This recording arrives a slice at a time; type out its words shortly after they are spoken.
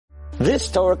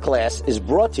This Torah class is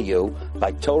brought to you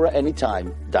by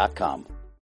TorahAnytime.com.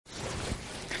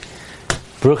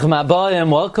 Bruchim Habayim,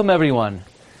 welcome everyone.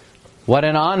 What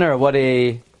an honor, what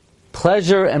a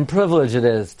pleasure and privilege it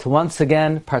is to once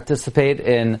again participate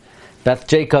in Beth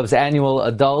Jacob's annual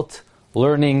adult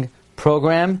learning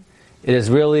program. It is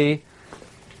really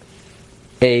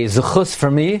a zechus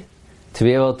for me to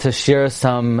be able to share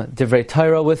some Divrei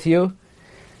Torah with you.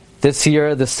 This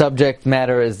year, the subject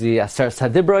matter is the Aseret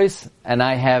HaDibros, and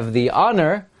I have the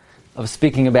honor of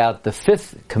speaking about the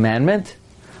fifth commandment,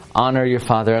 honor your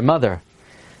father and mother.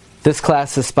 This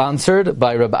class is sponsored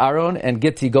by Reb Aaron and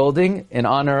Gitti Golding in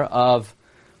honor of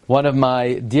one of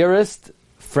my dearest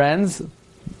friends,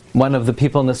 one of the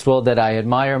people in this world that I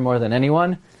admire more than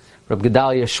anyone, Reb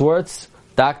Gedalia Schwartz,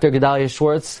 Dr. Gedalia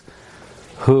Schwartz,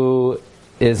 who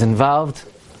is involved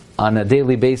on a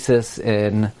daily basis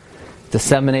in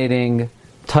disseminating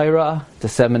Torah,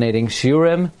 disseminating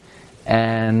Shiurim,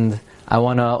 and I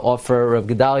want to offer Reb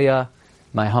Gedalia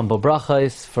my humble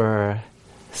brachos for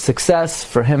success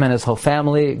for him and his whole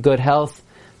family, good health,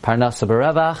 parnasa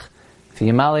berevach,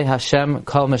 v'yimali Hashem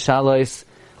kol meshalois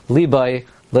libay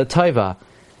l'toiva.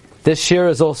 This year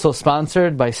is also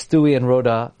sponsored by Stewie and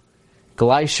Rhoda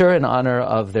Gleischer in honor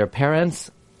of their parents,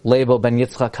 Label Ben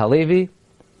Yitzchak Halevi,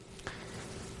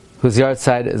 whose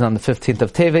yahrzeit is on the 15th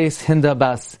of Teves, Hinda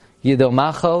Bas Yido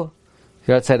Machal,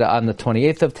 yahrzeit on the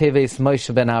 28th of Teves,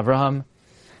 Moshe Ben Avraham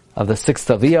of the 6th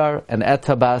of Iyar, and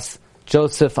Etta Bas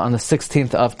Joseph on the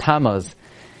 16th of Tammuz.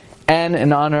 And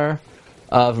in honor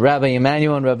of Rabbi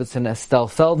Emmanuel and Rebbetzin Estelle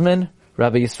Feldman,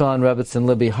 Rabbi Yisrael and Rebbetzin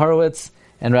Libby Horowitz,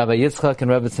 and Rabbi Yitzchak and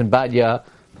Rebbetzin Batya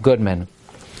Goodman.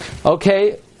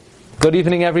 Okay, good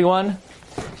evening everyone,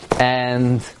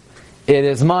 and it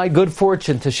is my good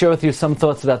fortune to share with you some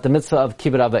thoughts about the mitzvah of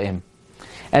Kibbud Av V'Im.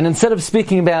 And instead of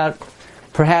speaking about,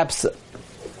 perhaps,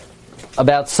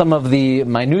 about some of the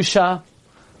minutia,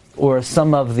 or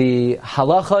some of the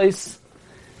halachos,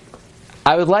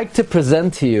 I would like to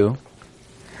present to you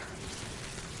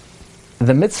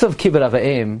the mitzvah of Kibbud Av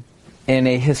V'Im in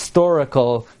a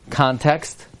historical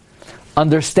context,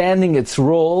 understanding its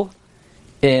role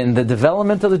in the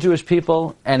development of the Jewish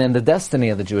people and in the destiny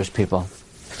of the Jewish people.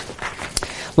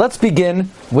 Let's begin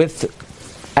with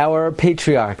our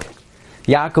patriarch,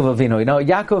 Yaakov Avinu. You know,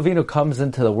 Yaakov Avinu comes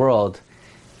into the world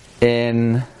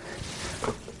in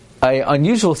an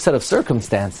unusual set of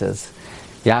circumstances.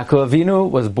 Yaakov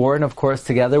Avinu was born, of course,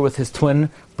 together with his twin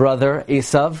brother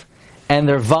Esav, and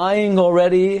they're vying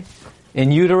already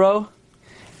in utero.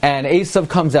 And Esav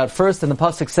comes out first, and the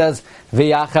pasuk says,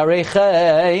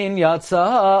 "V'yacharechein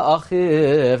yatsa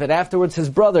achiv," and afterwards his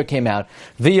brother came out.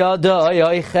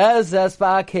 V'yadai oichezes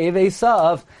ba'akev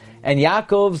Esav, and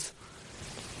Yaakov's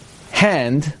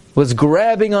hand was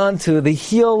grabbing onto the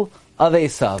heel of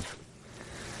Esav.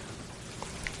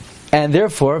 And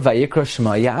therefore, Vayikra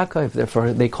Shema Yaakov,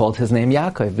 therefore they called his name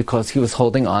Yaakov, because he was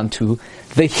holding on to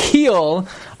the heel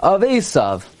of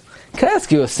Esav. Can I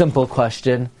ask you a simple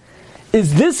question?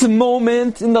 Is this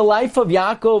moment in the life of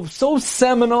Yaakov so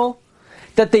seminal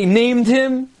that they named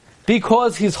him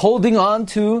because he's holding on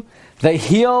to the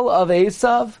heel of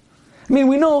Esav? I mean,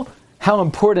 we know how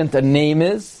important a name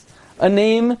is. A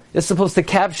name is supposed to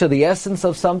capture the essence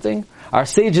of something. Our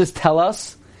sages tell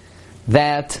us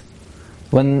that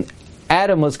when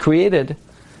Adam was created,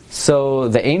 so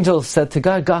the angels said to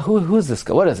God, God, who is this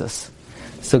guy? What is this?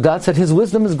 So God said, his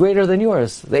wisdom is greater than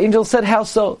yours. The angel said, how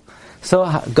so? So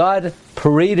God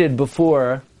paraded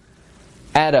before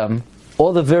Adam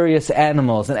all the various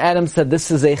animals. And Adam said,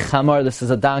 this is a chamar, this is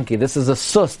a donkey, this is a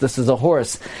sus, this is a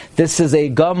horse, this is a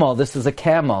gamal, this is a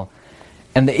camel.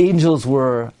 And the angels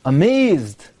were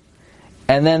amazed.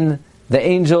 And then the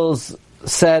angels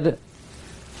said,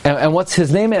 and what's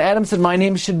his name? And Adam said, my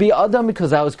name should be Adam,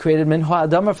 because I was created min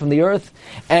ha'adamah, from the earth.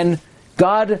 And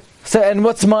God said, and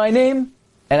what's my name?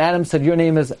 And Adam said, your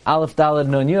name is Aleph Daled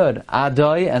Nun Yud,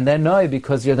 Adoi, and then Noi,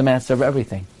 because you're the master of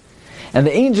everything. And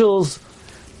the angels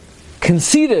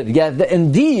conceded,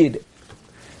 indeed,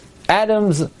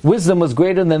 Adam's wisdom was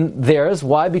greater than theirs.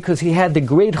 Why? Because he had the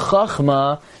great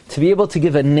chachma to be able to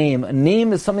give a name. A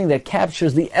name is something that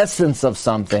captures the essence of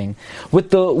something.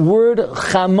 With the word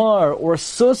chamar or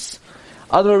sus,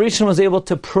 Adam Rishon was able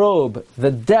to probe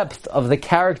the depth of the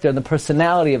character and the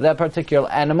personality of that particular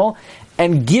animal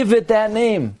and give it that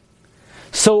name.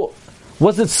 So,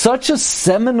 was it such a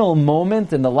seminal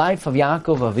moment in the life of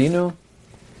Yaakov Avinu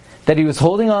that he was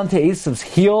holding on to Esav's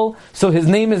heel? So his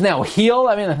name is now Heel?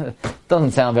 I mean, it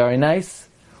doesn't sound very nice.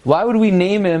 Why would we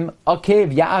name him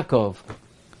Akev Yaakov?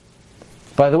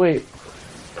 By the way,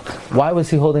 why was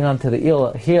he holding on to the heel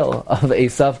of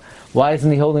Esav? Why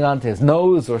isn't he holding on to his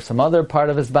nose or some other part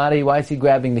of his body? Why is he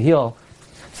grabbing the heel?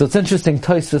 So it's interesting,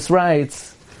 Tosfos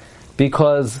writes,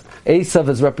 because Esav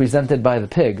is represented by the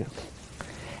pig.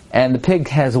 And the pig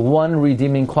has one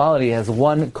redeeming quality, it has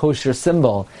one kosher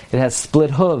symbol. It has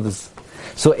split hooves.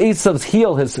 So Esav's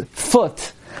heel, his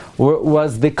foot,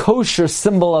 was the kosher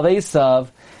symbol of Esav,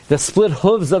 the split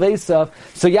hooves of Esav.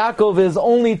 So Yaakov is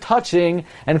only touching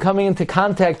and coming into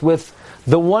contact with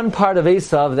the one part of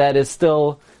Esav that is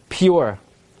still pure.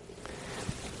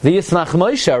 The Yismach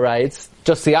Moshe writes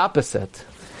just the opposite,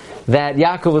 that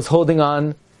Yaakov was holding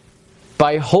on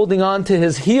to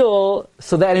his heel,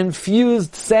 so that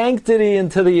infused sanctity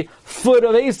into the foot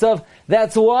of Esav.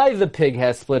 That's why the pig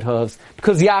has split hooves,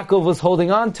 because Yaakov was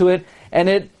holding on to it, and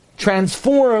it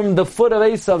transformed the foot of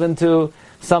Esav into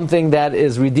something that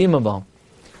is redeemable.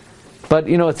 But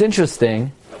it's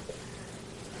interesting.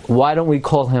 Why don't we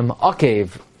call him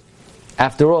Akev?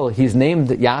 After all, he's named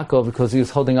Yaakov because he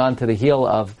was holding on to the heel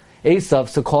of Esav,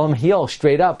 so call him heel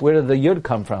straight up. Where did the Yud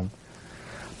come from?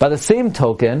 By the same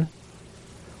token,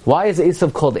 why is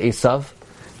Esav called Esav?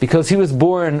 Because he was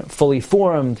born fully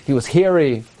formed, he was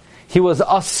hairy, he was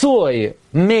asoy,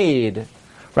 made.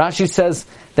 Rashi says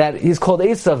that he's called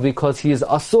Esav because he is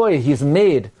asoy, he's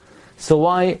made. So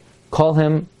why call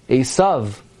him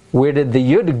Esav? Where did the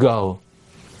Yud go?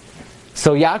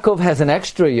 So Yaakov has an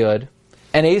extra Yud,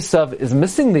 and Esav is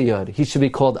missing the Yud. He should be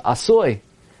called Asoy.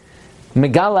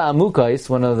 Megala Amukais,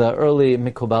 one of the early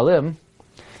Mikubalim,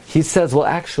 he says, well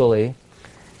actually,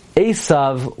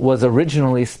 Esav was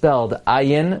originally spelled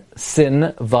Ayin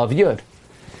Sin Vav Yud.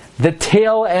 The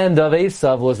tail end of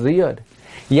Esav was the Yud.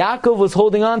 Yaakov was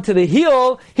holding on to the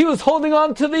heel, he was holding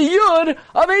on to the Yud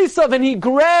of Esav, and he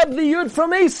grabbed the Yud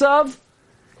from Esav,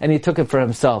 and he took it for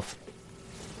himself.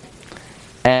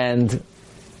 And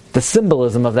the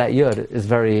symbolism of that Yud is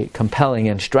very compelling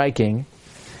and striking,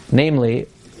 namely,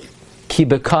 Ki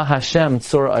beka Hashem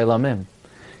tzor olamim.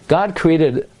 God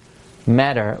created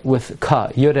matter with Ka,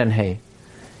 Yud and Hey.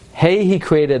 Hey, He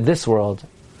created this world.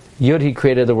 Yud, He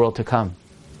created the world to come.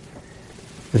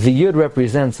 The Yud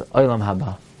represents Olam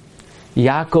Haba.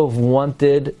 Yaakov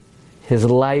wanted his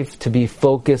life to be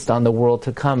focused on the world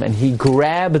to come, and he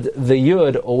grabbed the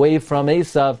Yud away from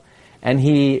Esav, and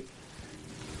he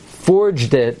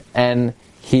forged it, and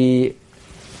he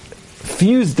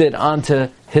fused it onto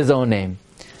his own name.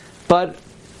 But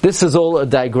this is all a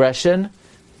digression.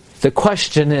 The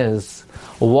question is,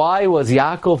 why was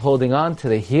Yaakov holding on to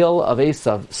the heel of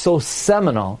Esav so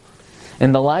seminal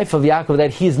in the life of Yaakov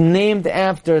that he's named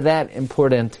after that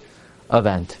important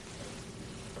event?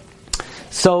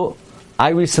 So, I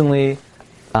recently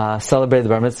celebrated the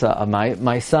bar mitzvah of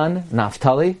my son,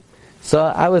 Naftali. So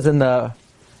I was in the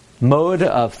mode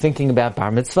of thinking about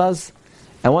bar mitzvahs,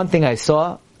 and one thing I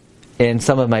saw in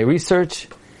some of my research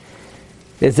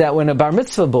is that when a bar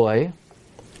mitzvah boy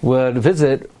would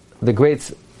visit the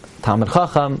great Talmid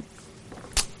Chacham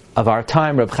of our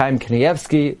time, Reb Chaim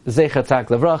Kanievsky, Zecher Tzak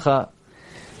Levracha,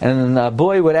 and the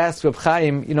boy would ask Reb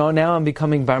Chaim, now I'm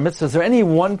becoming bar mitzvah, is there any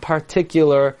one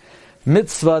particular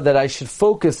mitzvah that I should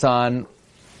focus on,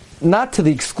 not to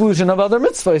the exclusion of other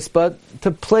mitzvahs, but to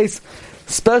place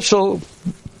special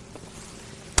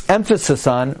emphasis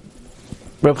on?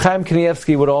 Reb Chaim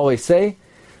Kanievsky would always say,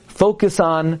 focus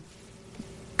on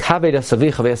Kaved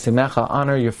Asavicha V'Yasimecha,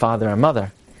 honor your father and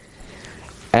mother.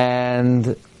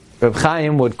 And Reb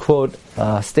Chaim would quote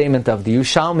a statement of the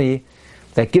Yushalmi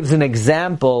that gives an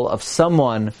example of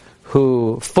someone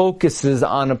who focuses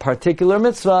on a particular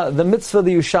mitzvah. The mitzvah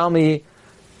the Yushalmi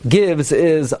gives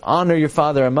is honor your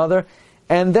father and mother,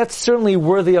 and that's certainly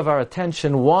worthy of our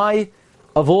attention. Why,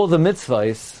 of all the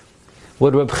mitzvahs,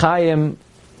 would Reb Chaim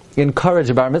encourage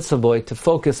a bar mitzvah boy to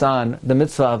focus on the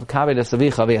mitzvah of Kaved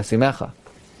Asavicha V'Yasimecha?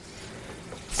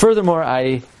 Furthermore,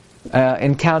 I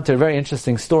encountered a very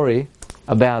interesting story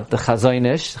about the Chazon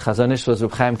Ish. Chazon Ish was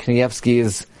Reb Chaim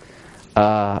Kanievsky's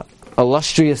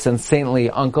illustrious and saintly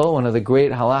uncle, one of the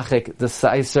great halachic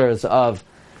decisors of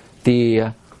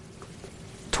the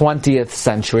 20th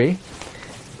century.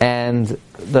 And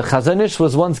the Chazon Ish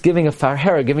was once giving a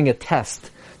farhera, giving a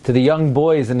test to the young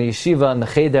boys in the yeshiva and the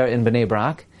cheder in Bnei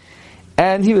Brak.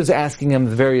 And he was asking them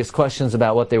various questions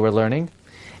about what they were learning.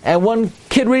 And one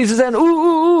kid raises his hand, ooh,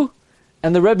 ooh, ooh.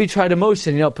 And the Rebbe tried to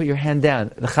motion, put your hand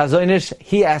down. The Chazon Ish,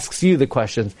 he asks you the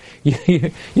questions.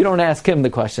 You don't ask him the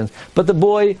questions. But the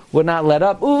boy would not let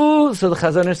up. Ooh! So the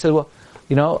Chazon Ish said, well,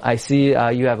 I see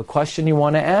you have a question you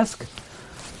want to ask.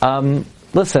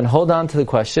 Listen, hold on to the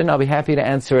question. I'll be happy to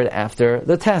answer it after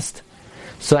the test.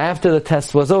 So after the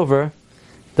test was over,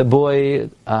 the boy,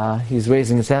 he's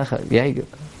raising his hand. Yeah,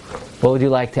 what would you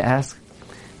like to ask?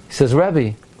 He says,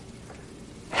 Rebbe,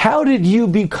 how did you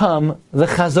become the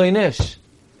Chazon Ish?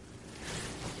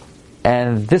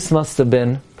 And this must have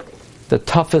been the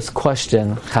toughest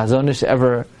question Chazon Ish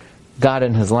ever got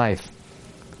in his life.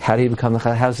 How do you become the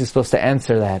Chazon Ish? How is he supposed to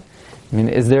answer that? I mean,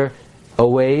 is there a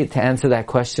way to answer that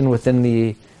question within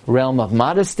the realm of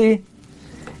modesty?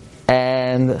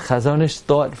 And Chazon Ish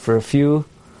thought for a few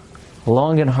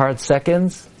long and hard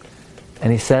seconds,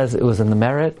 and he says it was in the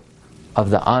merit of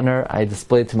the honor I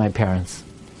displayed to my parents.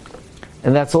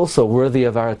 And that's also worthy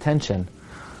of our attention.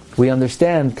 We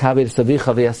understand Kabir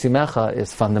Savicha V'Yasimecha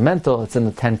is fundamental, it's in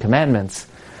the Ten Commandments,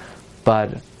 but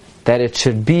that it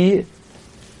should be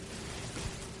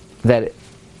that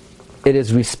it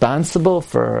is responsible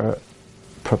for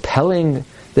propelling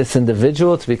this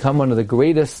individual to become one of the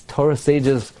greatest Torah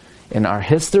sages in our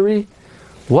history.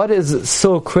 What is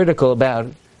so critical about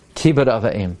Kibbud Av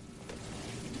V'Em?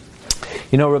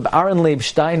 You know, Reb Aaron Leib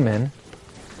Steinman,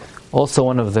 also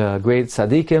one of the great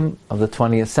tzaddikim of the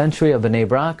 20th century of Bnei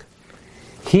Brak,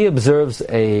 he observes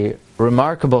a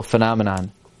remarkable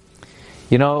phenomenon.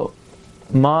 You know,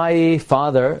 my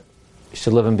father,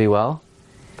 should live and be well,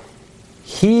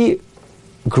 he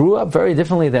grew up very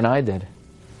differently than I did.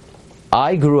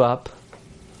 I grew up,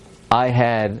 I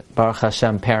had, Baruch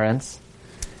Hashem, parents,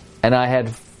 and I had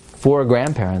 4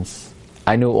 grandparents.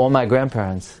 I knew all my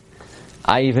grandparents.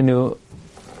 I even knew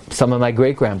some of my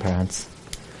great-grandparents.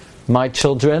 My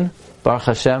children, Baruch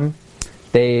Hashem,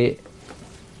 they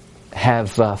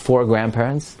have 4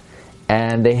 grandparents,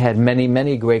 and they had many,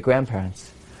 many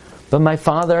great-grandparents. But my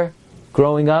father,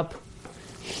 growing up,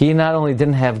 he not only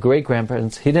didn't have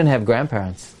great-grandparents, he didn't have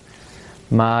grandparents.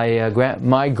 My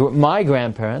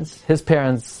grandparents, his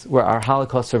parents are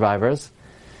Holocaust survivors,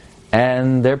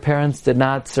 and their parents did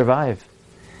not survive.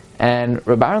 And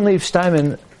Reb Aaron Leib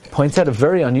Steinman points out a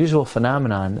very unusual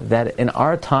phenomenon, that in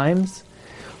our times,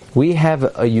 we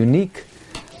have a unique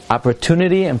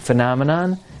opportunity and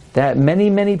phenomenon that many,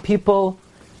 many people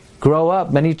grow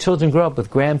up, many children grow up with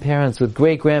grandparents, with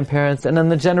great-grandparents, and in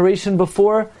the generation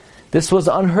before, this was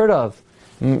unheard of.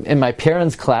 In my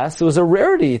parents' class, it was a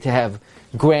rarity to have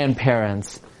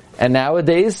grandparents, and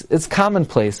nowadays, it's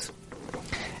commonplace.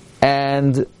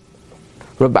 And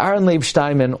Reb Aaron Leib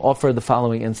Steinman offered the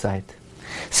following insight.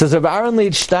 Says Reb Aaron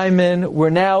Leib Steinman, we're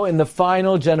now in the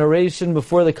final generation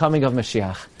before the coming of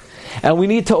Mashiach. And we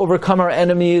need to overcome our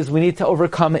enemies, we need to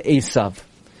overcome Esav.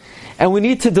 And we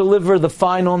need to deliver the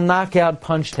final knockout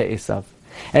punch to Esav.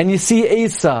 And you see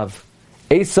Esav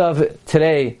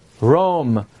today,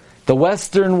 Rome, the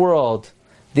Western world,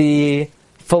 the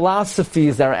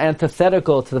philosophies that are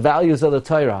antithetical to the values of the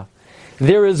Torah.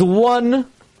 There is one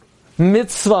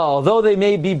mitzvah, although they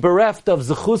may be bereft of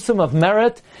zechusim, of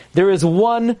merit, there is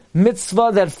one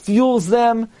mitzvah that fuels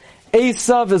them.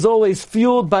 Esav is always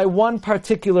fueled by one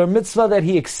particular mitzvah that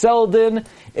he excelled in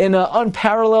an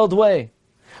unparalleled way.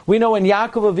 We know when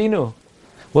Yaakov Avinu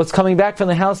was coming back from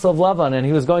the house of Lavan and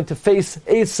he was going to face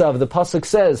Esav, the pasuk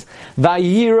says,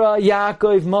 Vayira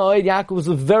Yaakov Ma'od, Yaakov was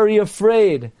very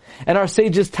afraid. And our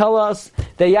sages tell us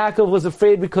that Yaakov was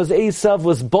afraid because Esav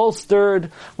was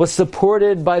bolstered, was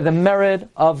supported by the merit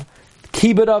of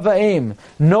Kibbud Av V'Em.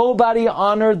 Nobody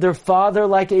honored their father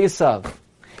like Esav.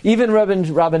 Even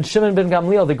Rabban Shimon ben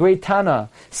Gamliel, the great Tana,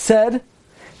 said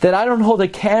that I don't hold a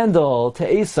candle to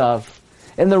Esav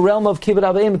in the realm of Kibbud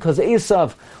Av V'Em because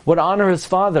Esav would honor his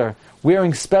father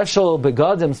wearing special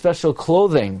begadim, special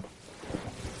clothing.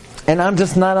 And I'm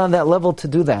just not on that level to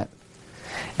do that.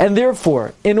 And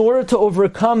therefore, in order to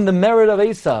overcome the merit of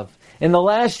Esav in the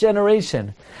last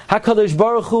generation, HaKadosh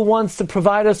Baruch Hu wants to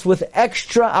provide us with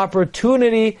extra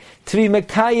opportunity to be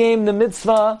mekayim the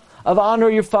mitzvah of honor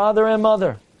your father and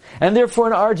mother. And therefore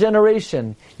in our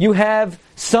generation, you have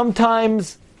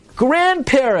sometimes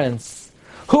grandparents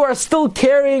who are still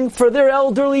caring for their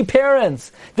elderly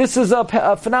parents. This is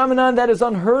a phenomenon that is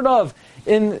unheard of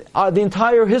in the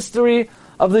entire history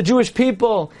of the Jewish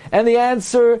people. And the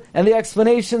answer and the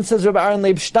explanation, says Reb Aaron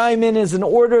Leib Steinman, is in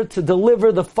order to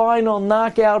deliver the final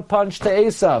knockout punch to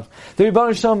Esav. The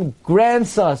Rebbeinu Shalom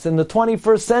grants us in the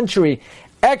 21st century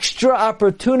extra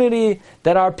opportunity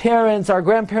that our parents, our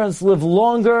grandparents live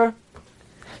longer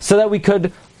so that we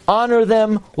could honor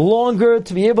them longer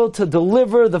to be able to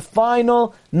deliver the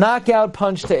final knockout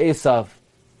punch to Esav.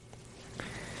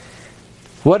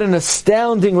 What an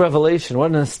astounding revelation,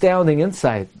 what an astounding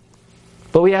insight.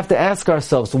 But we have to ask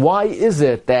ourselves, why is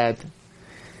it that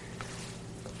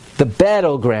the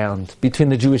battleground between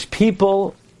the Jewish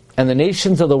people and the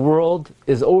nations of the world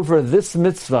is over this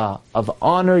mitzvah of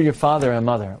honor your father and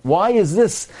mother. Why is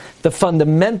this the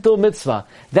fundamental mitzvah?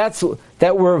 That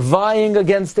we're vying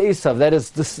against Esav,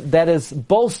 that is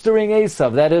bolstering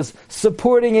Esav, that is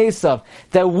supporting Esav,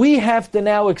 that we have to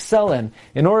now excel in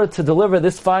order to deliver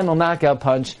this final knockout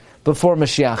punch before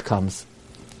Mashiach comes.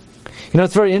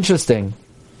 It's very interesting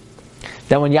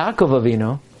that when Yaakov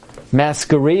Avinu,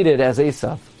 masqueraded as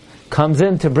Esav, comes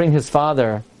in to bring his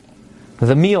father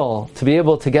the meal to be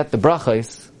able to get the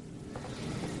brachos.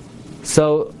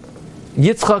 So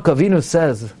Yitzchak Avinu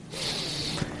says,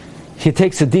 he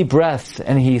takes a deep breath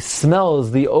and he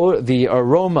smells the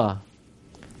aroma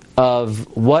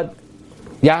of what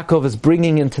Yaakov is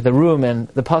bringing into the room, and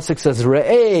the pasuk says,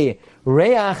 Re'eh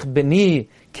reach beni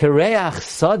kereach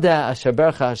sada asher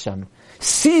bercha Hashem.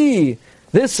 See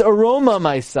this aroma,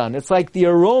 my son. It's like the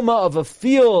aroma of a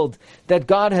field that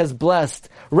God has blessed.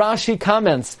 Rashi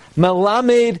comments,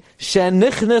 Melamed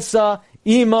shenichnasa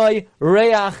imay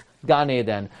reach Gan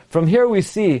Eden. From here we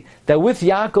see that with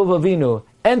Yaakov Avinu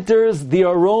enters the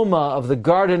aroma of the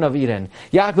Garden of Eden.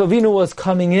 Yaakov Avinu was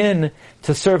coming in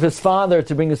to serve his father,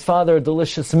 to bring his father a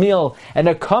delicious meal, and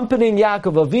accompanying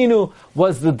Yaakov Avinu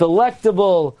was the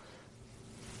delectable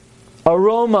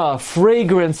aroma,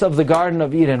 fragrance of the Garden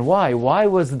of Eden. Why? Why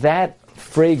was that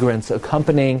fragrance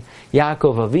accompanying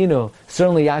Yaakov Avinu?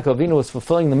 Certainly Yaakov Avinu was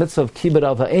fulfilling the mitzvah of Kibbud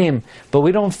Av Ha'im, but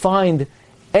we don't find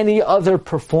any other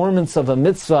performance of a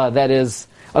mitzvah that is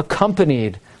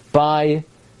accompanied by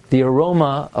the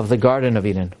aroma of the Garden of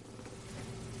Eden.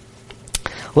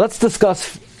 Let's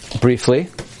discuss briefly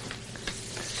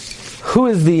who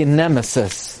is the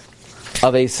nemesis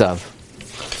of Esav.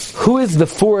 Who is the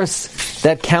force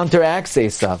that counteracts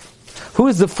Esav? Who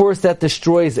is the force that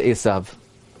destroys Esav?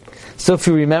 So if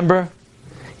you remember,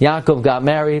 Yaakov got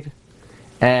married,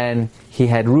 and he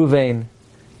had Ruvain,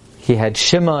 he had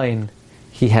Shimon,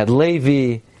 he had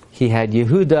Levi, he had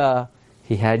Yehuda,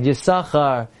 he had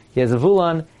Yisachar, he has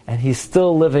Zevulun, and he's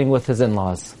still living with his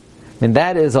in-laws. And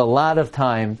that is a lot of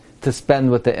time to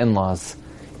spend with the in-laws.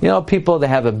 People, they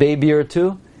have a baby or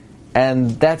two,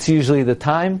 and that's usually the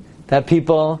time that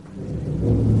people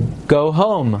go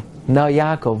home. Now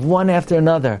Yaakov, one after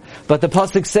another. But the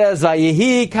pasuk says,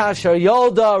 Vayehi kasher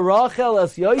yolda Rachel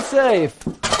es Yosef.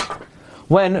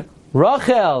 When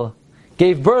Rachel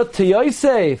gave birth to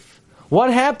Yosef,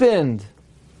 what happened?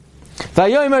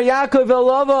 Vayomer Yaakov el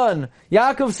Lavan.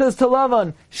 Yaakov says to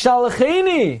Lavan,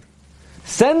 Shalacheni,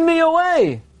 send me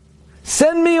away.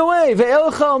 Send me away.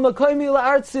 Ve'elcha makoymi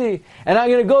la'artzi. And I'm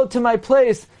going to go to my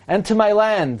place and to my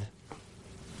land.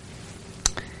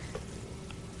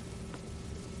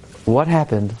 What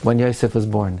happened when Yosef was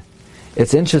born?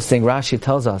 It's interesting, Rashi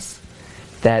tells us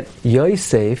that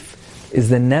Yosef is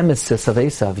the nemesis of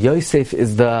Esav. Yosef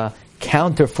is the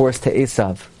counterforce to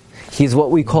Esav. He's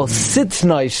what we call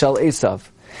sitnai shel Esav.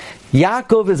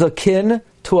 Yaakov is akin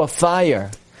to a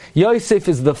fire. Yosef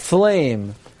is the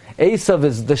flame. Esav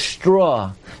is the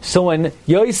straw. So when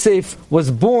Yosef was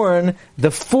born,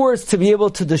 the force to be able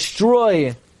to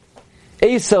destroy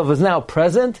Esav was now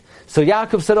present. So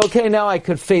Yaakov said, okay, now I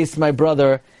could face my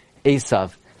brother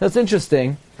Esav. That's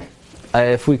interesting.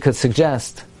 If we could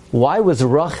suggest, why was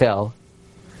Rachel,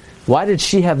 why did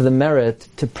she have the merit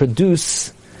to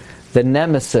produce the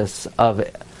nemesis of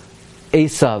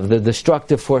Esav, the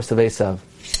destructive force of Esav?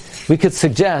 We could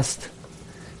suggest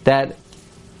that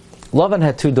Lavan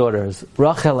had two daughters,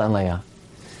 Rachel and Leah.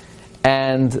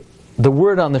 And the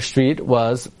word on the street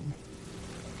was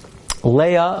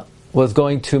Leah was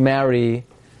going to marry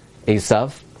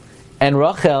Esav, and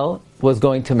Rachel was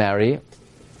going to marry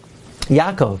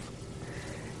Yaakov.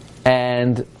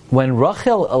 And when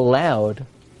Rachel allowed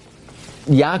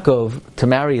Yaakov to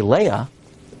marry Leah,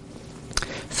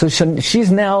 so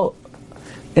she's now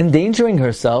endangering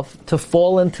herself to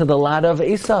fall into the ladder of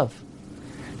Esav.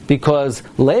 Because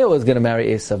Leah was going to marry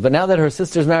Esav, but now that her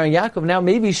sister's marrying Yaakov, now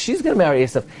maybe she's going to marry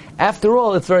Esav. After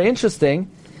all, it's very interesting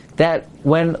that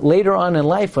when later on in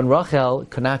life, when Rachel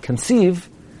could not conceive,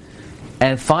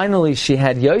 and finally she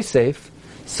had Yosef,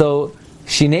 so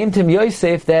she named him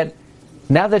Yosef, that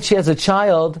now that she has a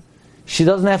child, she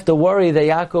doesn't have to worry that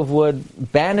Yaakov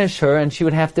would banish her and she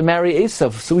would have to marry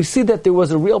Esav. So we see that there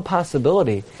was a real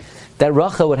possibility that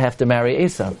Rachel would have to marry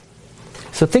Esav.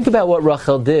 So think about what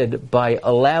Rachel did by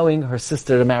allowing her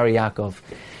sister to marry Yaakov.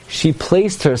 She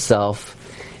placed herself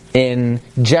in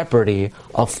jeopardy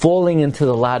of falling into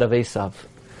the lot of Esav.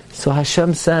 So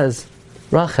Hashem says,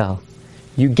 Rachel,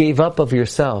 you gave up of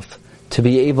yourself to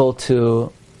be able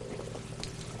to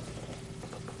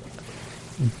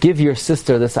give your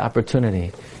sister this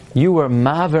opportunity. You were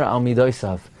maver al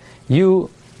midosav. You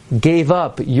gave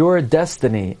up your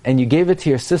destiny and you gave it to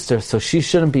your sister so she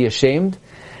shouldn't be ashamed,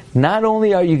 not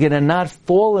only are you going to not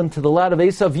fall into the lot of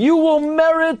Esav, you will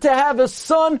merit to have a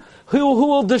son who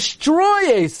will destroy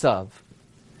Esav.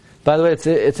 By the way,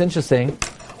 it's interesting.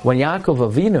 When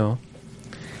Yaakov Avinu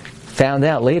found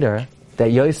out later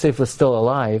that Yosef was still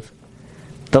alive,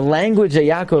 the language that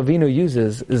Yaakov Avinu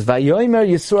uses is Vayomer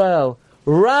Yisrael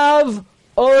Rav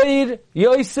Oid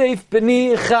Yosef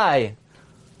B'ni Chai.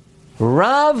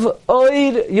 Rav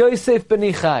Oid Yosef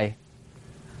B'ni Chai.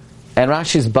 And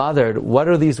Rashi's bothered. What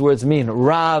do these words mean?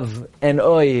 Rav and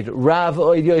Oid. Rav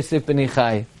Oid Yosef B'ni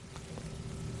Chai.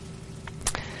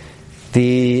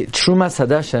 The Trumas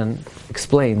Hadashan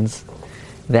explains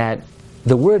that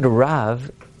the word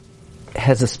Rav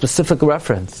has a specific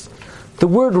reference. The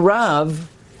word Rav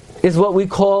is what we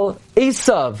call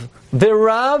Esav. The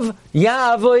Rav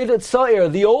Ya'avoid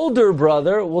Tzoyer. The older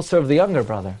brother will serve the younger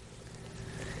brother.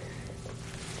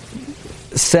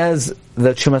 Says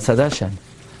the Trumas Hadashan,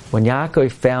 when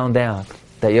Yaakov found out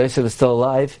that Yosef was still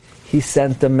alive, he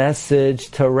sent a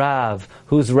message to Rav.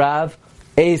 Who's Rav?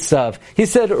 Esav. He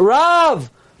said,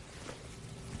 Rav!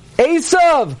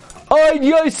 Esav! Oh,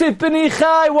 Yosef B'ni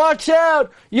Chai, watch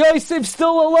out! Yosef's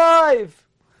still alive!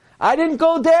 I didn't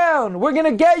go down! We're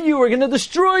gonna get you! We're gonna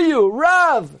destroy you!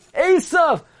 Rav!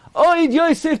 Esav! Oh,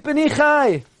 Yosef B'ni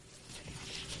Chai!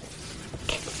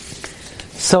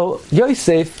 So,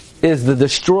 Yosef is the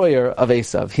destroyer of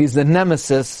Esav. He's the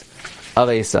nemesis of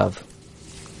Esav.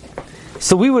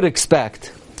 So we would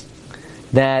expect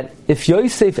that if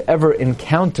Yosef ever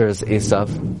encounters Esav,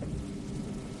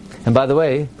 and by the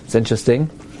way, it's interesting,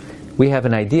 we have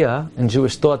an idea in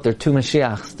Jewish thought there are two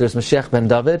Mashiachs. There's Mashiach ben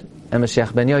David and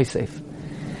Mashiach ben Yosef.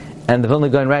 And the Vilna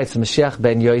Gaon writes, Mashiach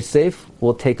ben Yosef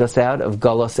will take us out of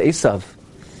Galus Esav.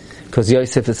 Because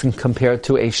Yosef is compared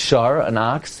to a shar, an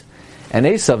ox, and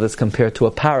Esav is compared to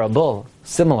a parabol,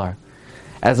 similar.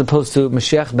 As opposed to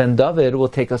Mashiach ben David will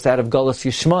take us out of Galus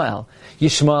Yishmael.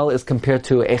 Yishmael is compared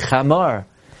to a chamar.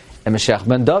 And Mashiach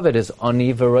ben David is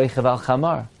Ani v'roichev al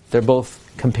chamar. They're both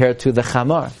compared to the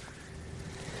chamar.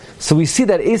 So we see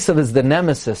that Esav is the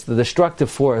nemesis, the destructive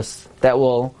force that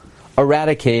will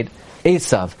eradicate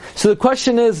Esav. So the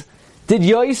question is, did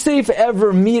Yosef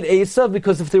ever meet Esav?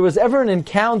 Because if there was ever an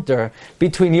encounter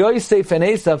between Yosef and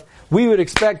Esav, we would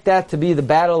expect that to be the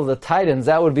battle of the titans.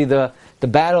 That would be the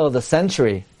battle of the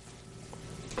century.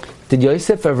 Did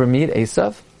Yosef ever meet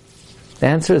Esav? The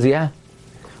answer is yeah.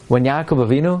 When Yaakov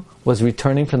Avinu was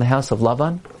returning from the house of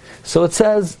Lavan, so it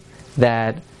says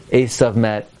that Esav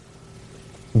met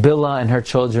Bilhah and her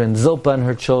children, Zilpah and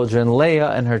her children,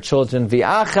 Leah and her children,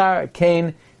 V'achar,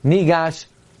 Cain, Nigash,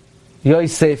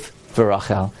 Yosef,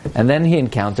 v'Rachel. And then he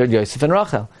encountered Yosef and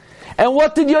Rachel. And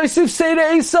what did Yosef say to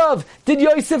Esav? Did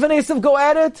Yosef and Esav go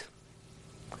at it?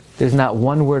 There's not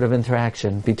one word of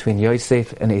interaction between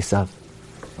Yosef and Esav.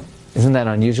 Isn't that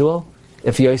unusual?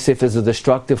 If Yosef is a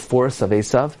destructive force of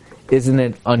Esav, isn't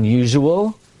it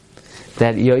unusual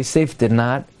that Yosef did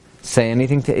not say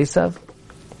anything to Esav?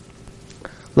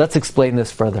 Let's explain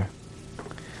this further.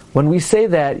 When we say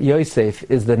that Yosef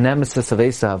is the nemesis of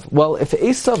Esav, well, if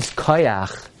Esav's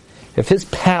koyach, if his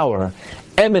power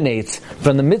emanates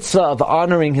from the mitzvah of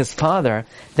honoring his father,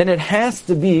 then it has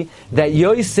to be that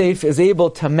Yosef is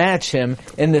able to match him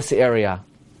in this area.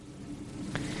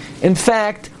 In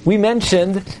fact, we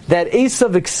mentioned that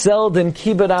Esav excelled in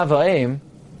kibbud av va'em,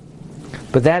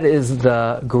 but that is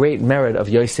the great merit of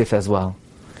Yosef as well.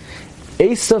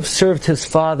 Esav served his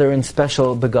father in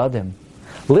special begadim.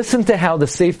 Listen to how the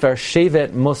Sefer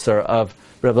Shevet Musar of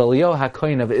Rabbi Eliyahu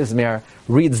HaKohen of Izmir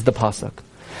reads the pasuk.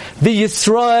 The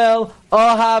Yisrael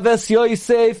ahaves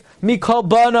Yosef mikol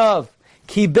banav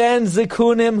ki ben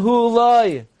zikunim hu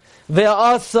loy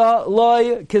ve'asa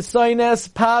loy kisoines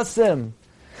pasim.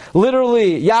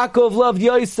 Literally, Yaakov loved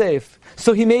Yosef,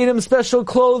 so he made him special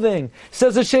clothing.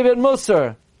 Says the Shevet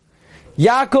Musar.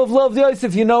 Yaakov loved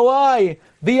Yosef. You know why?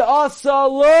 V'asa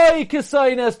loy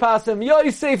kisoines pasim.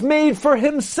 Yosef made for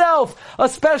himself a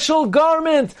special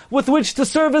garment with which to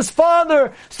serve his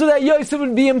father, so that Yosef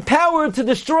would be empowered to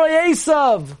destroy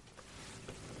Esav.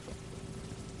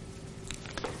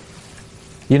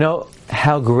 You know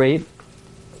how great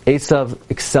Esav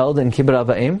excelled in kibbud av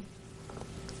va'em?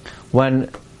 When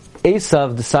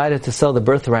Esav decided to sell the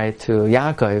birthright to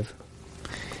Yaakov,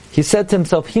 he said to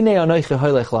himself, Hinei anochi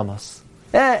hoylech lamos.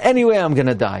 Anyway, I'm going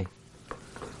to die.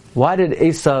 Why did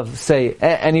Esav say,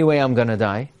 anyway, I'm going to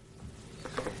die?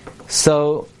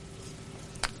 So,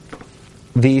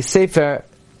 the Sefer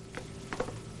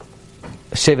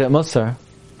Shevet Musar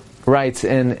writes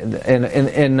in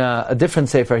a different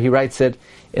Sefer, he writes it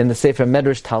in the Sefer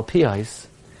Medrash Talpios,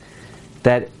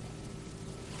 that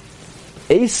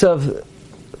Esav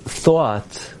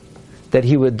thought that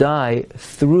he would die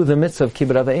through the mitzvah of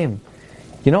kibbud av va'em.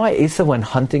 You know why Esav went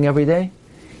hunting every day?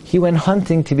 He went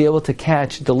hunting to be able to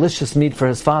catch delicious meat for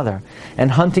his father.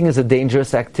 And hunting is a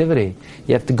dangerous activity.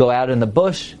 You have to go out in the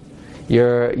bush.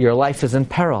 Your life is in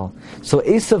peril. So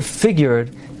Esav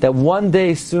figured that one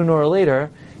day, sooner or later,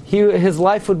 his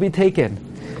life would be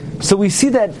taken. So we see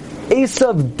that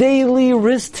Esav daily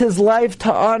risked his life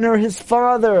to honor his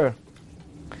father.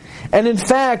 And in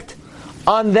fact,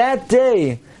 on that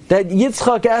day, that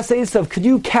Yitzchak asked Esav, could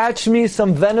you catch me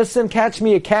some venison, catch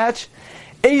me a catch?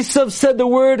 Esav said the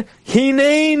word,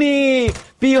 Hineni,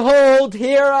 behold,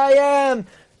 here I am.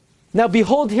 Now,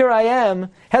 behold, here I am,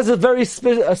 has a very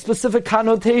specific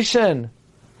connotation.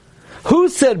 Who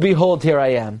said, behold, here I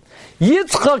am?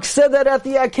 Yitzchak said that at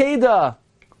the Akedah.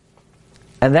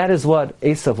 And that is what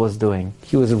Esav was doing.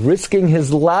 He was risking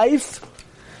his life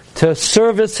to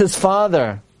service his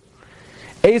father.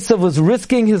 Esav was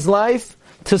risking his life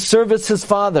to service his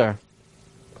father.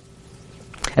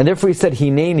 And therefore he said,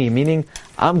 Hineni, meaning,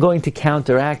 I'm going to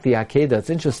counteract the Akedah. It's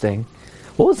interesting.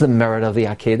 What was the merit of the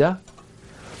Akedah?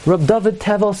 Reb David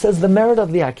Tevel says the merit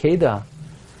of the Akedah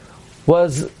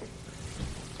was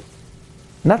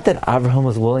not that Abraham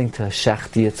was willing to shech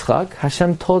Yitzchak.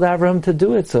 Hashem told Abraham to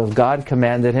do it, so if God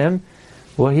commanded him,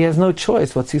 well, he has no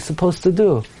choice. What's he supposed to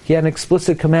do? He had an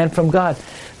explicit command from God.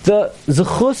 The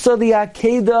zechus of the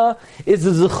Akedah is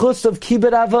the zechus of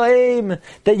kibbud av va'em,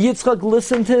 that Yitzchak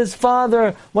listened to his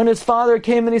father. When his father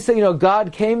came and he said,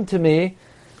 God came to me,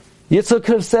 Yitzchak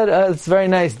could have said, it's very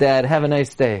nice, Dad, have a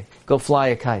nice day. Go fly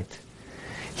a kite.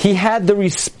 He had the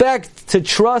respect to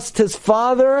trust his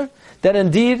father that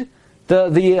indeed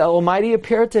the Almighty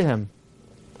appeared to him.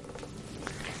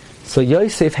 So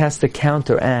Yosef has to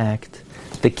counteract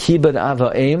the kibbud av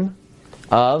va'em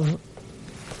of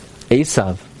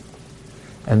Esav.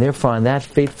 And therefore on that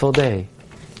fateful day,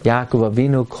 Yaakov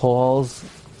Avinu calls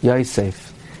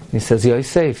Yosef. And he says,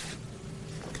 Yosef,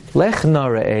 Lech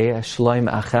nara'eh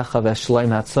eshloim achecha v'eshloim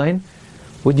hatzayin.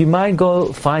 Would you mind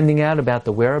finding out about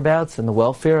the whereabouts and the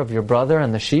welfare of your brother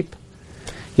and the sheep?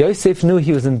 Yosef knew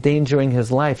he was endangering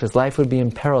his life. His life would be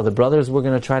in peril. The brothers were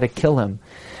going to try to kill him.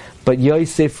 But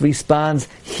Yosef responds,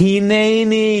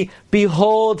 Hineni,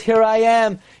 behold, here I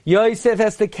am. Yosef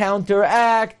has to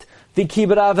counteract the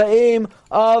kibbud av va'em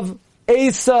of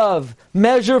Esav.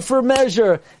 Measure for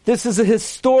measure. This is a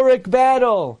historic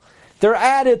battle. They're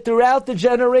at it throughout the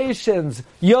generations.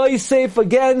 Yosef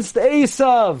against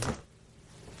Esav.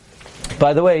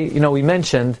 By the way, we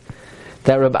mentioned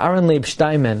that Reb Aaron Leib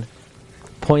Steinman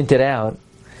pointed out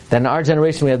that in our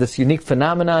generation we have this unique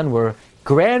phenomenon where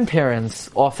grandparents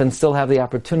often still have the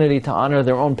opportunity to honor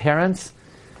their own parents.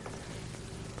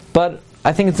 But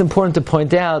I think it's important to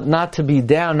point out, not to be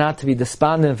down, not to be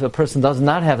despondent if a person does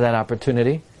not have that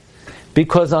opportunity.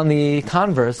 Because on the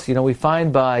converse, we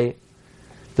find by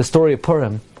the story of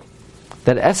Purim,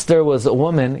 that Esther was a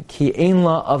woman, ki ein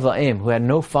la ava'im, who had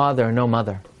no father and no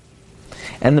mother.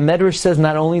 And the Medrash says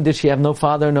not only did she have no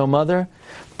father and no mother,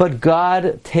 but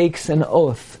God takes an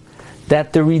oath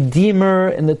that the Redeemer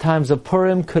in the times of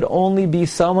Purim could only be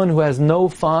someone who has no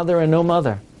father and no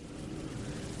mother.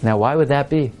 Now why would that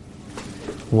be?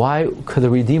 Why could the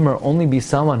Redeemer only be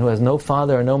someone who has no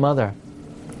father and no mother?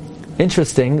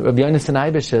 Interesting, Rabbi Yonasan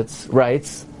Eibeshitz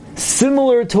writes,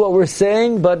 similar to what we're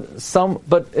saying,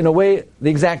 but in a way the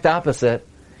exact opposite,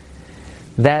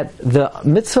 that the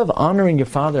mitzvah of honoring your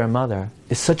father and mother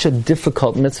is such a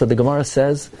difficult mitzvah. The Gemara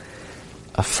says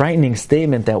a frightening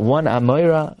statement that one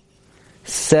Amoira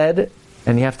said,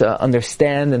 and you have to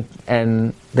understand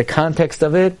and the context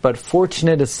of it, but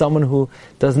fortunate is someone who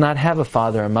does not have a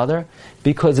father or mother,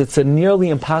 because it's a nearly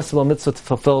impossible mitzvah to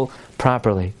fulfill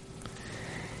properly.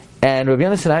 And Rabbi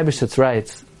Yonasan Eibeshitz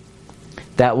writes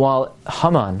that while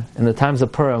Haman, in the times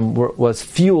of Purim, was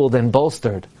fueled and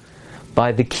bolstered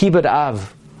by the kibbud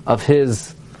av of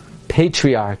his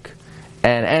patriarch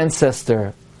and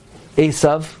ancestor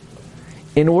Esav,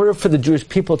 in order for the Jewish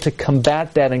people to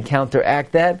combat that and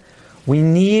counteract that, we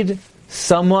need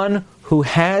someone who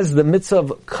has the mitzvah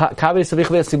of Kaveh Savich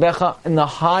V'Yasibecha in the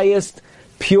highest,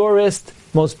 purest,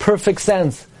 most perfect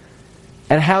sense.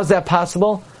 And how's that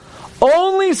possible?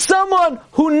 Only someone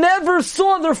who never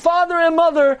saw their father and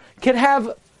mother can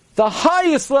have the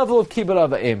highest level of kibbud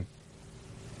av va'em.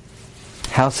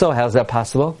 How so? How's that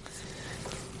possible?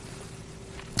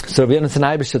 So Rabbi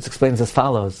Yonasan Eibeshitz explains as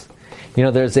follows.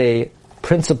 There's a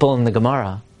principle in the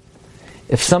Gemara.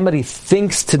 If somebody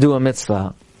thinks to do a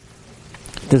mitzvah,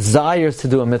 desires to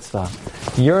do a mitzvah,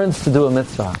 yearns to do a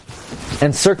mitzvah,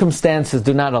 and circumstances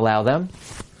do not allow them,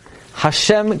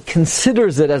 Hashem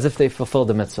considers it as if they fulfilled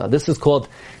the mitzvah. This is called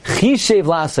chishev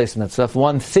la'asais mitzvah. If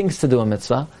one thinks to do a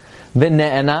mitzvah,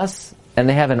 v'ne'enas, and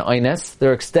they have an oines,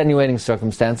 they're extenuating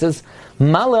circumstances,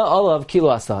 mala olav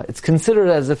kilo asa. It's considered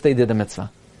as if they did a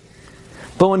mitzvah.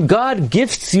 But when God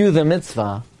gifts you the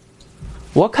mitzvah,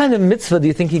 what kind of mitzvah do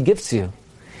you think He gifts you?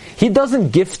 He doesn't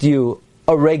gift you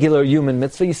a regular human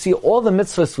mitzvah. You see, all the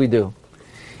mitzvahs we do,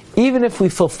 even if we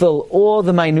fulfill all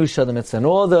the minutiae of the mitzvah and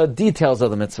all the details of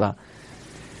the mitzvah,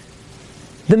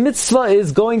 the mitzvah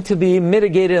is going to be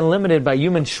mitigated and limited by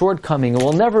human shortcoming. It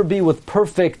will never be with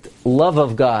perfect love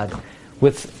of God,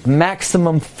 with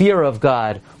maximum fear of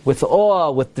God, with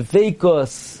awe, with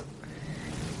dveikus.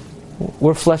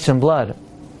 We're flesh and blood,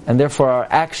 and therefore our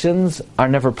actions are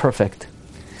never perfect.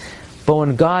 But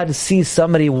when God sees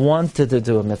somebody wanted to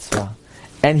do a mitzvah,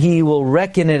 and He will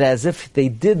reckon it as if they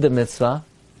did the mitzvah,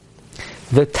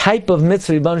 the type of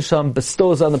mitzvah Rebbeinu Shalom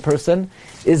bestows on the person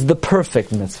is the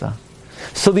perfect mitzvah.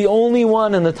 So the only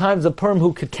one in the times of Purim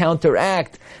who could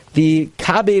counteract the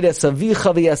kabed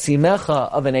esavicha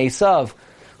v'yasimecha of an Esav,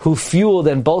 who fueled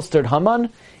and bolstered Haman,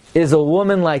 is a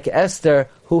woman like Esther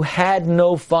who had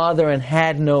no father and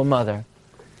had no mother.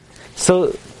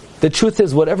 So the truth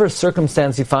is, whatever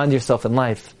circumstance you find yourself in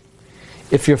life,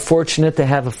 if you're fortunate to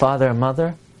have a father and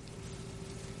mother,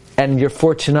 and you're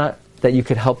fortunate that you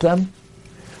could help them,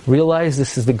 realize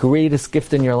this is the greatest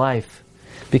gift in your life,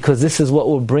 because this is what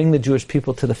will bring the Jewish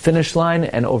people to the finish line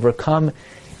and overcome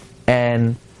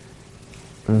and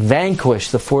vanquish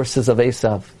the forces of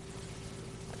Esav.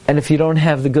 And if you don't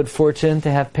have the good fortune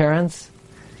to have parents,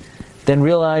 then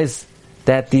realize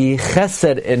that the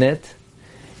chesed in it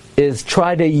is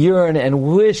try to yearn and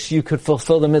wish you could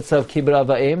fulfill the mitzvah of kibbud av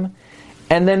va'em,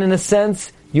 and then in a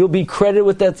sense you'll be credited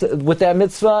with that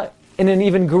mitzvah in an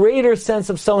even greater sense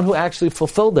of someone who actually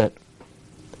fulfilled it.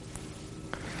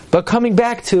 But coming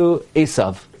back to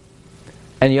Esav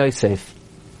and Yosef,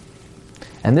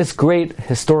 and this great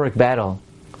historic battle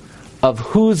of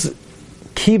whose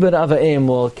kibbud av va'em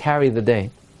will carry the day.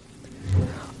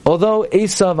 Although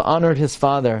Esav honored his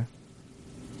father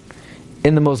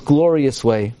in the most glorious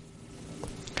way,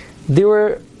 there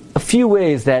were a few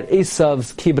ways that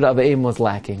Esav's kibbud av va'em was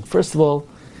lacking. First of all,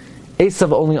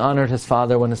 Esav only honored his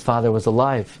father when his father was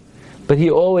alive. But he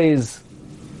always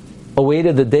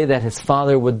awaited the day that his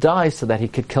father would die so that he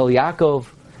could kill Yaakov,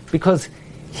 because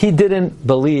he didn't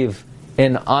believe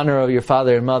in honor of your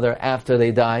father and mother after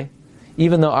they die,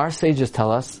 even though our sages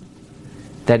tell us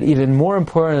that even more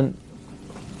important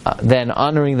than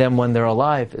honoring them when they're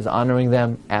alive is honoring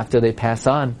them after they pass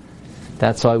on.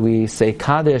 That's why we say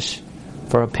Kaddish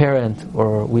for a parent,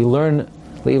 or we learn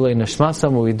Le'iloi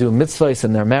Nishmasam, where we do mitzvahs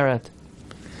in their merit.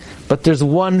 But there's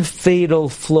one fatal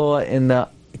flaw in the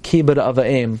kibbud av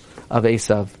va'em of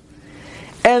Esav.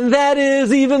 And that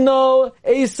is, even though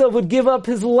Esav would give up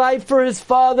his life for his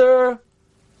father,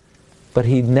 but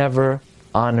he never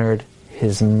honored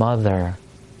his mother.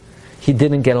 He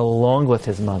didn't get along with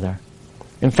his mother.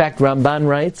 In fact, Ramban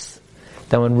writes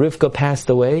that when Rivka passed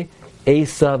away,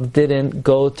 Esav didn't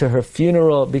go to her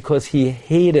funeral because he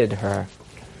hated her.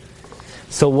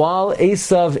 So while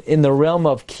Esav, in the realm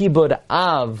of kibbud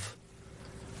av,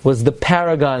 was the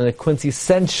paragon, the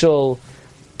quintessential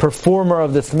performer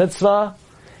of this mitzvah,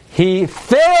 he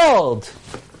failed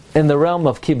in the realm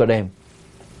of kibbud em.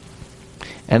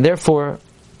 And therefore,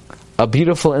 a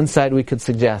beautiful insight we could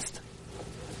suggest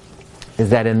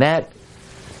is that in that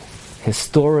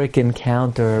historic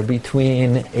encounter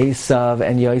between Esav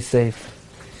and Yosef,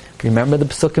 remember the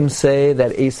Psukim say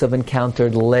that Esav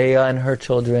encountered Leah and her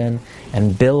children,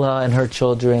 and Bilhah and her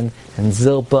children, and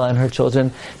Zilpah and her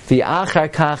children. V'achar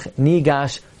kach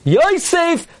nigash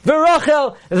Yosef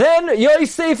v'Rachel. Then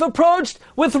Yosef approached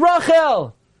with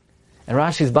Rachel. And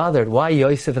Rashi's bothered. Why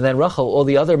Yosef and then Rachel? All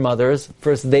the other mothers,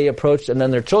 first they approached and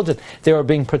then their children. They were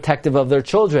being protective of their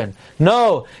children.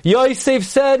 No, Yosef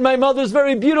said, my mother's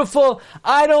very beautiful.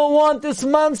 I don't want this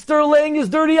monster laying his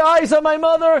dirty eyes on my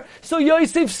mother. So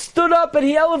Yosef stood up and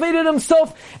he elevated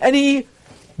himself and he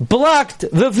blocked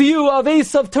the view of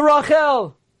Esav to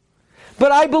Rachel.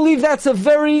 But I believe that's a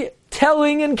very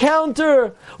telling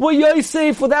encounter. What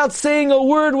Yosef, without saying a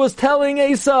word, was telling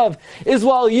Esav is,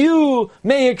 while you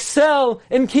may excel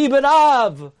in kibbud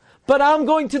av, but I'm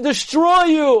going to destroy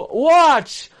you.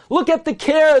 Watch. Look at the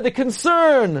care, the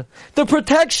concern, the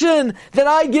protection that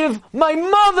I give my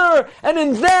mother. And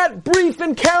in that brief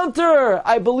encounter,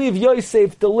 I believe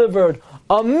Yosef delivered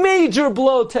a major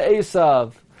blow to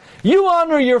Esav. You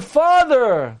honor your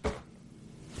father,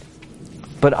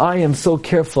 but I am so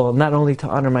careful not only to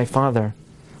honor my father,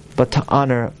 but to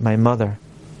honor my mother.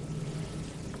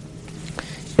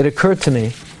 It occurred to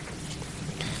me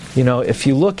If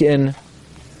you look in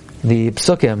the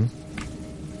Psukim,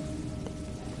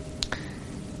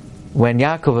 when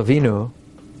Yaakov Avinu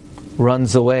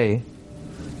runs away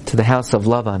to the house of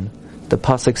Lavan, the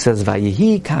pasuk says,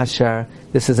 "Vayihi kasher."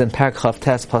 This is in Parak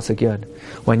Chavtes pasuk Yud.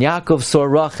 When Yaakov saw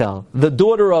Rachel, the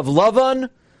daughter of Lavan,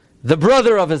 the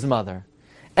brother of his mother,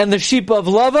 and the sheep of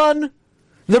Lavan,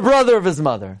 the brother of his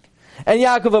mother. And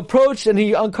Yaakov approached and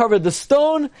he uncovered the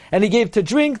stone and he gave to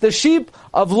drink the sheep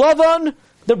of Lavan,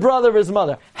 the brother of his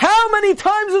mother. How many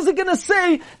times is it going to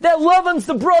say that Lavan's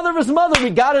the brother of his mother? We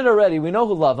got it already. We know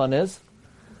who Lavan is.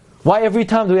 Why every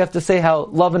time do we have to say how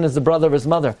Lavan is the brother of his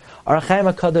mother? Ar Chaim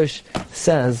HaKadosh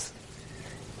says,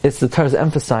 it's the Torah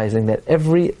emphasizing that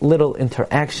every little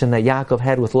interaction that Yaakov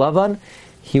had with Lavan,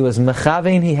 he was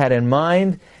mechavein, he had in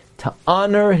mind to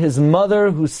honor his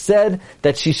mother who said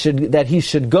that he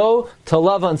should go to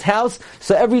Lavan's house.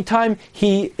 So every time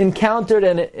he encountered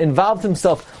and involved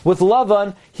himself with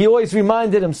Lavan, he always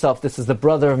reminded himself, this is the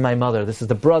brother of my mother, this is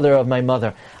the brother of my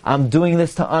mother. I'm doing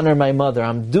this to honor my mother,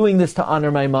 I'm doing this to honor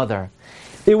my mother.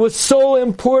 It was so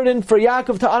important for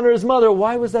Yaakov to honor his mother.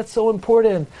 Why was that so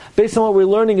important? Based on what we're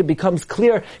learning, it becomes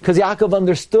clear because Yaakov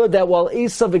understood that while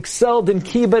Esav excelled in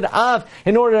Kibbud Av,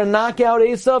 in order to knock out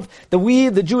Esav,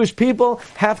 the Jewish people,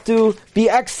 have to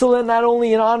be excellent not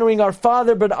only in honoring our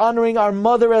father, but honoring our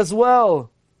mother as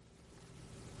well.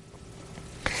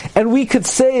 And we could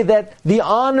say that the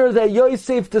honor that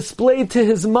Yosef displayed to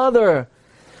his mother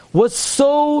was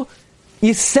so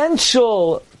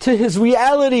essential to his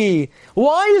reality.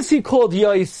 Why is he called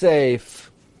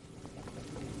Yosef?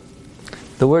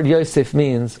 The word Yosef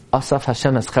means Asaf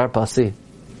Hashem Eschar Pasi.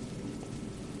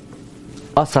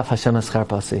 Asaf Hashem Eschar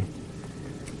Pasi.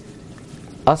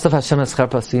 Asaf Hashem Eschar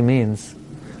Pasi means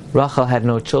Rachel had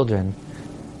no children.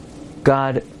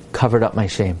 God covered up my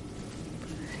shame.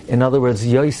 In other words,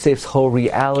 Yosef's whole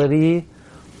reality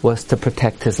was to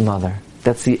protect his mother.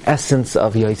 That's the essence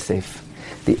of Yosef.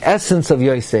 The essence of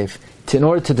Yosef, in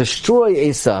order to destroy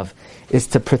Esav, is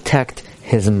to protect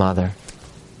his mother.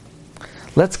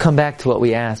 Let's come back to what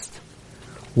we asked.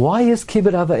 Why is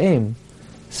Kibbud Av Va'em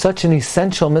such an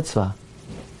essential mitzvah?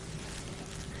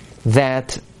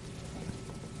 That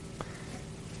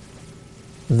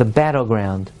the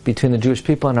battleground between the Jewish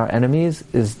people and our enemies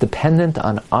is dependent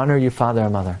on honor your father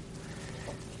and mother.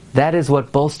 That is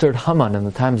what bolstered Haman in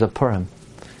the times of Purim.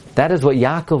 That is what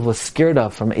Yaakov was scared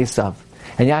of from Esav.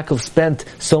 And Yaakov spent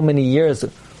so many years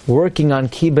working on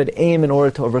Kibbud Aim in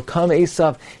order to overcome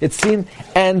Esav. It seemed,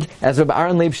 and as Rabbi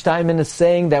Aaron Leib Steinman is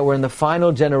saying, that we're in the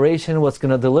final generation, what's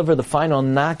going to deliver the final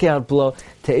knockout blow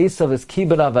to Esav is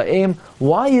Kibbud Av Va'em.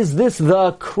 Why is this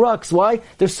the crux? Why?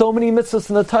 There's so many mitzvahs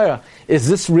in the Torah. Is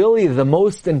this really the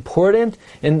most important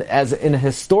in a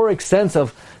historic sense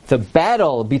of the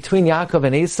battle between Yaakov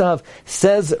and Esav?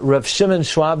 Says Rav Shimon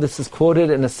Schwab, this is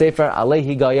quoted in the Sefer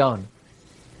Alehi Gayon,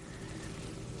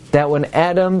 that when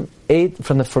Adam ate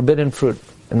from the forbidden fruit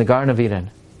in the Garden of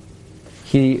Eden,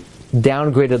 he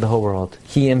downgraded the whole world.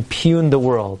 He impugned the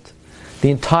world.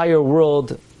 The entire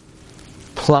world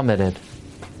plummeted.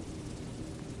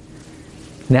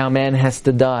 Now man has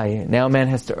to die. Now man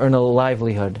has to earn a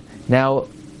livelihood. Now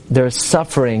there's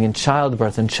suffering in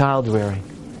childbirth and child rearing.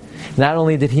 Not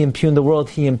only did he impugn the world,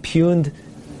 he impugned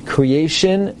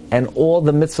creation and all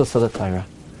the mitzvahs of the Torah.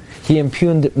 He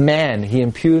impugned man. He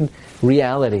impugned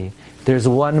reality. There's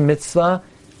one mitzvah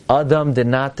Adam did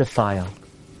not defile,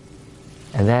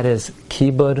 and that is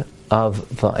Kibbud Av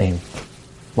Va'em.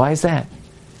 Why is that?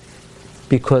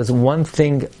 Because one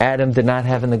thing Adam did not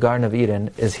have in the Garden of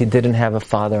Eden is he didn't have a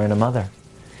father and a mother.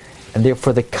 And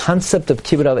therefore the concept of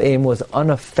Kibbud Av Va'em was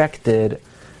unaffected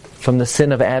from the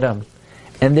sin of Adam.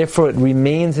 And therefore it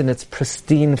remains in its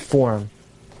pristine form.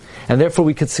 And therefore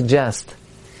we could suggest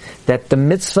that the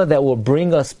mitzvah that will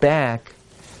bring us back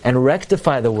and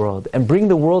rectify the world and bring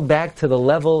the world back to the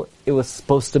level it was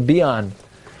supposed to be on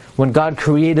when God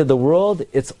created the world,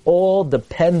 it's all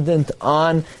dependent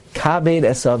on Kabed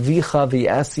es avicha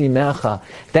v'yasi mecha.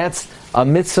 That's a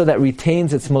mitzvah that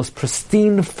retains its most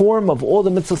pristine form of all the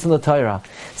mitzvahs in the Torah.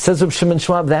 Says Reb Shimon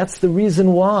Schwab, that's the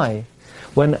reason why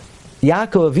when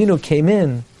Yaakov Avinu came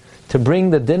in to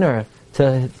bring the dinner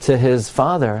to his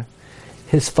father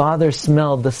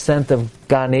smelled the scent of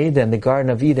Gan Eden, the Garden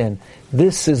of Eden.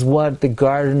 This is what the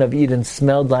Garden of Eden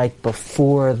smelled like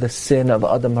before the sin of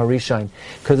Adam HaRishon.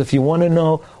 Because if you want to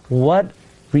know what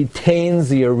retains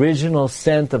the original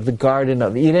scent of the Garden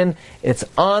of Eden, it's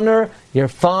honor your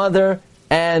father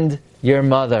and your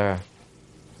mother.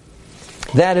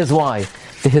 That is why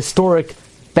the historic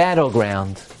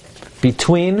battleground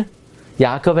between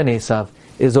Yaakov and Esav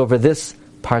is over this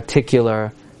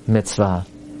particular mitzvah.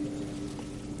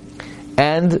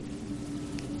 And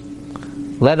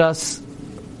let us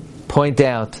point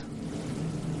out,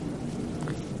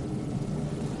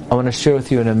 I want to share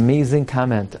with you an amazing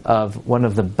comment of one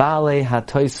of the Balei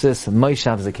HaTosis,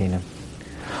 Moshe Zakeinim.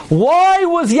 Why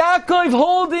was Yaakov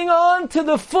holding on to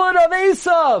the foot of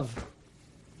Esav?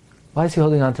 Why is he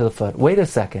holding on to the foot? Wait a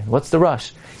second. What's the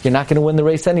rush? You're not going to win the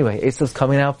race anyway. Esav's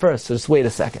coming out first, so just wait a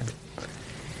second.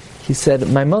 He said,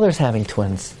 my mother's having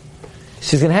twins.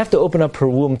 She's going to have to open up her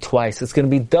womb twice. It's going to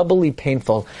be doubly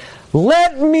painful.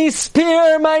 Let me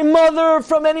spare my mother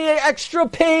from any extra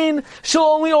pain. She'll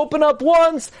only open up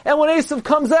once, and when Esav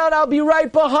comes out, I'll be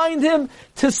right behind him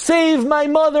to save my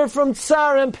mother from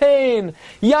tsar and pain.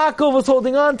 Yaakov was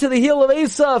holding on to the heel of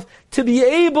Esav to be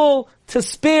able to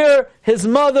spare his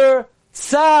mother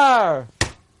tsar.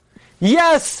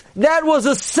 Yes, that was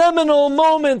a seminal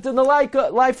moment in the life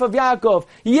of Yaakov.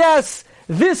 Yes,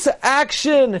 this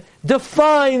action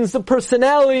defines the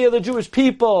personality of the Jewish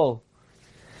people.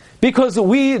 Because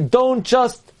we don't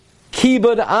just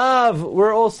kibud av,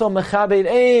 we're also mechabed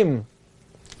aim.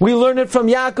 We learn it from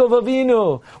Yaakov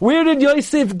Avinu. Where did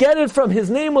Yosef get it from?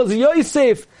 His name was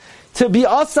Yosef. To be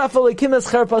Asaf Elikim es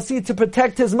Cherpasi, to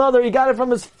protect his mother. He got it from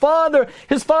his father.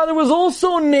 His father was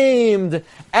also named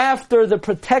after the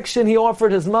protection he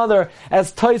offered his mother.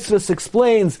 As Tosfos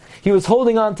explains, he was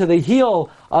holding on to the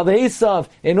heel of Esav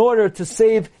in order to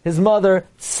save his mother,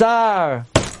 Tsar.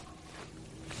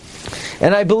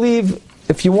 And I believe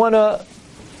if you want to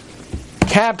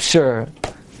capture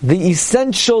the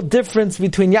essential difference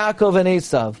between Yaakov and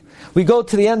Esav, we go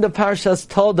to the end of Parshas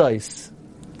Toldos.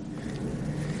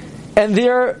 And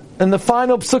there, in the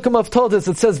final psukim of Toldos,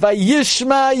 it says,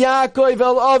 Vayishma Yaakov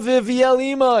el aviv el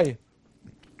imay.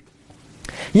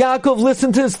 Yaakov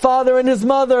listened to his father and his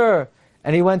mother,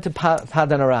 and he went to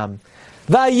Padan Aram.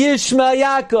 Vayishma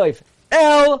Yaakov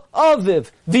el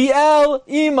aviv v'el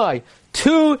imay.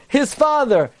 To his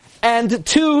father and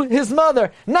to his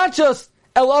mother. Not just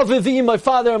El Aviv, my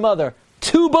father and mother.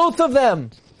 To both of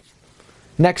them.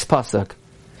 Next pasuk.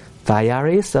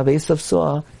 Vayaris of Esav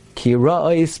saw ki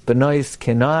ra'os benois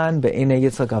Canaan be'enei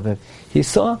Yitzchak Aviv. He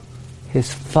saw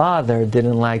his father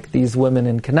didn't like these women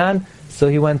in Canaan, so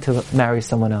he went to marry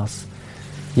someone else.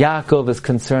 Yaakov is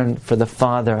concerned for the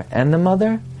father and the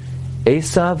mother.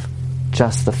 Esav,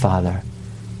 just the father.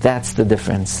 That's the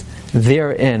difference.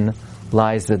 Therein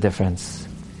lies the difference.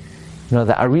 You know,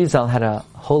 the Arizal had a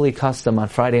holy custom on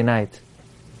Friday night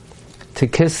to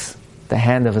kiss the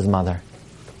hand of his mother.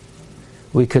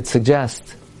 We could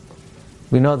suggest,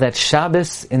 we know that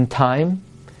Shabbos in time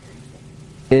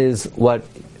is what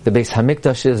the Beis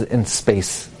Hamikdash is in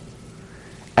space.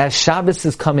 As Shabbos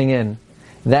is coming in,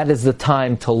 that is the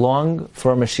time to long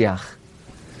for Mashiach.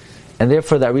 And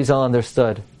therefore the Arizal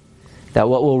understood that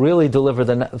what will really deliver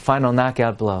the final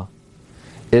knockout blow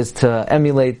is to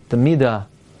emulate the midah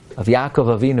of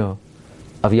Yaakov Avinu,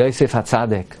 of Yosef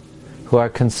HaTzadik, who are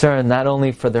concerned not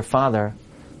only for their father,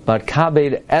 but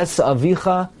kabed es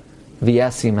avicha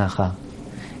v'es imecha.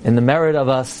 In the merit of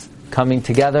us coming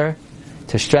together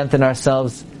to strengthen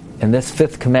ourselves in this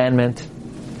fifth commandment,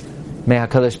 may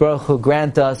HaKadosh Baruch Hu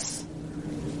grant us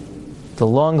the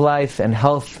long life and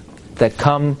health that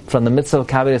come from the mitzvah of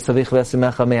kabed es avicha v'es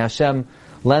imecha. May Hashem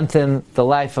lengthen the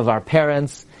life of our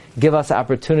parents, give us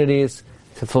opportunities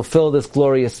to fulfill this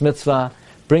glorious mitzvah,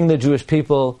 bring the Jewish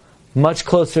people much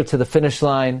closer to the finish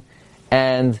line,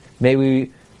 and may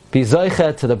we be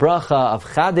zoiche to the bracha of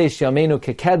Chadesh Yameinu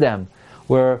Kekedem,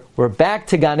 where we're back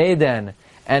to Gan Eden,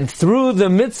 and through the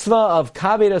mitzvah of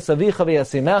Kabed es Avicha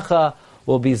v'Yasimecha,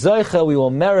 we'll be zoiche, we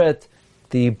will merit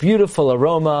the beautiful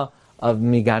aroma of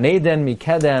Gan Eden,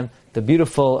 Mikedem, the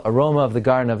beautiful aroma of the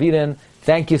Garden of Eden.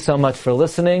 Thank you so much for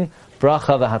listening.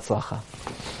 Bracha v'Hatzlacha.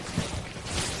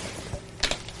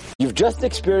 You've just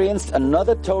experienced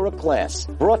another Torah class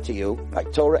brought to you by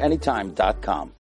TorahAnytime.com.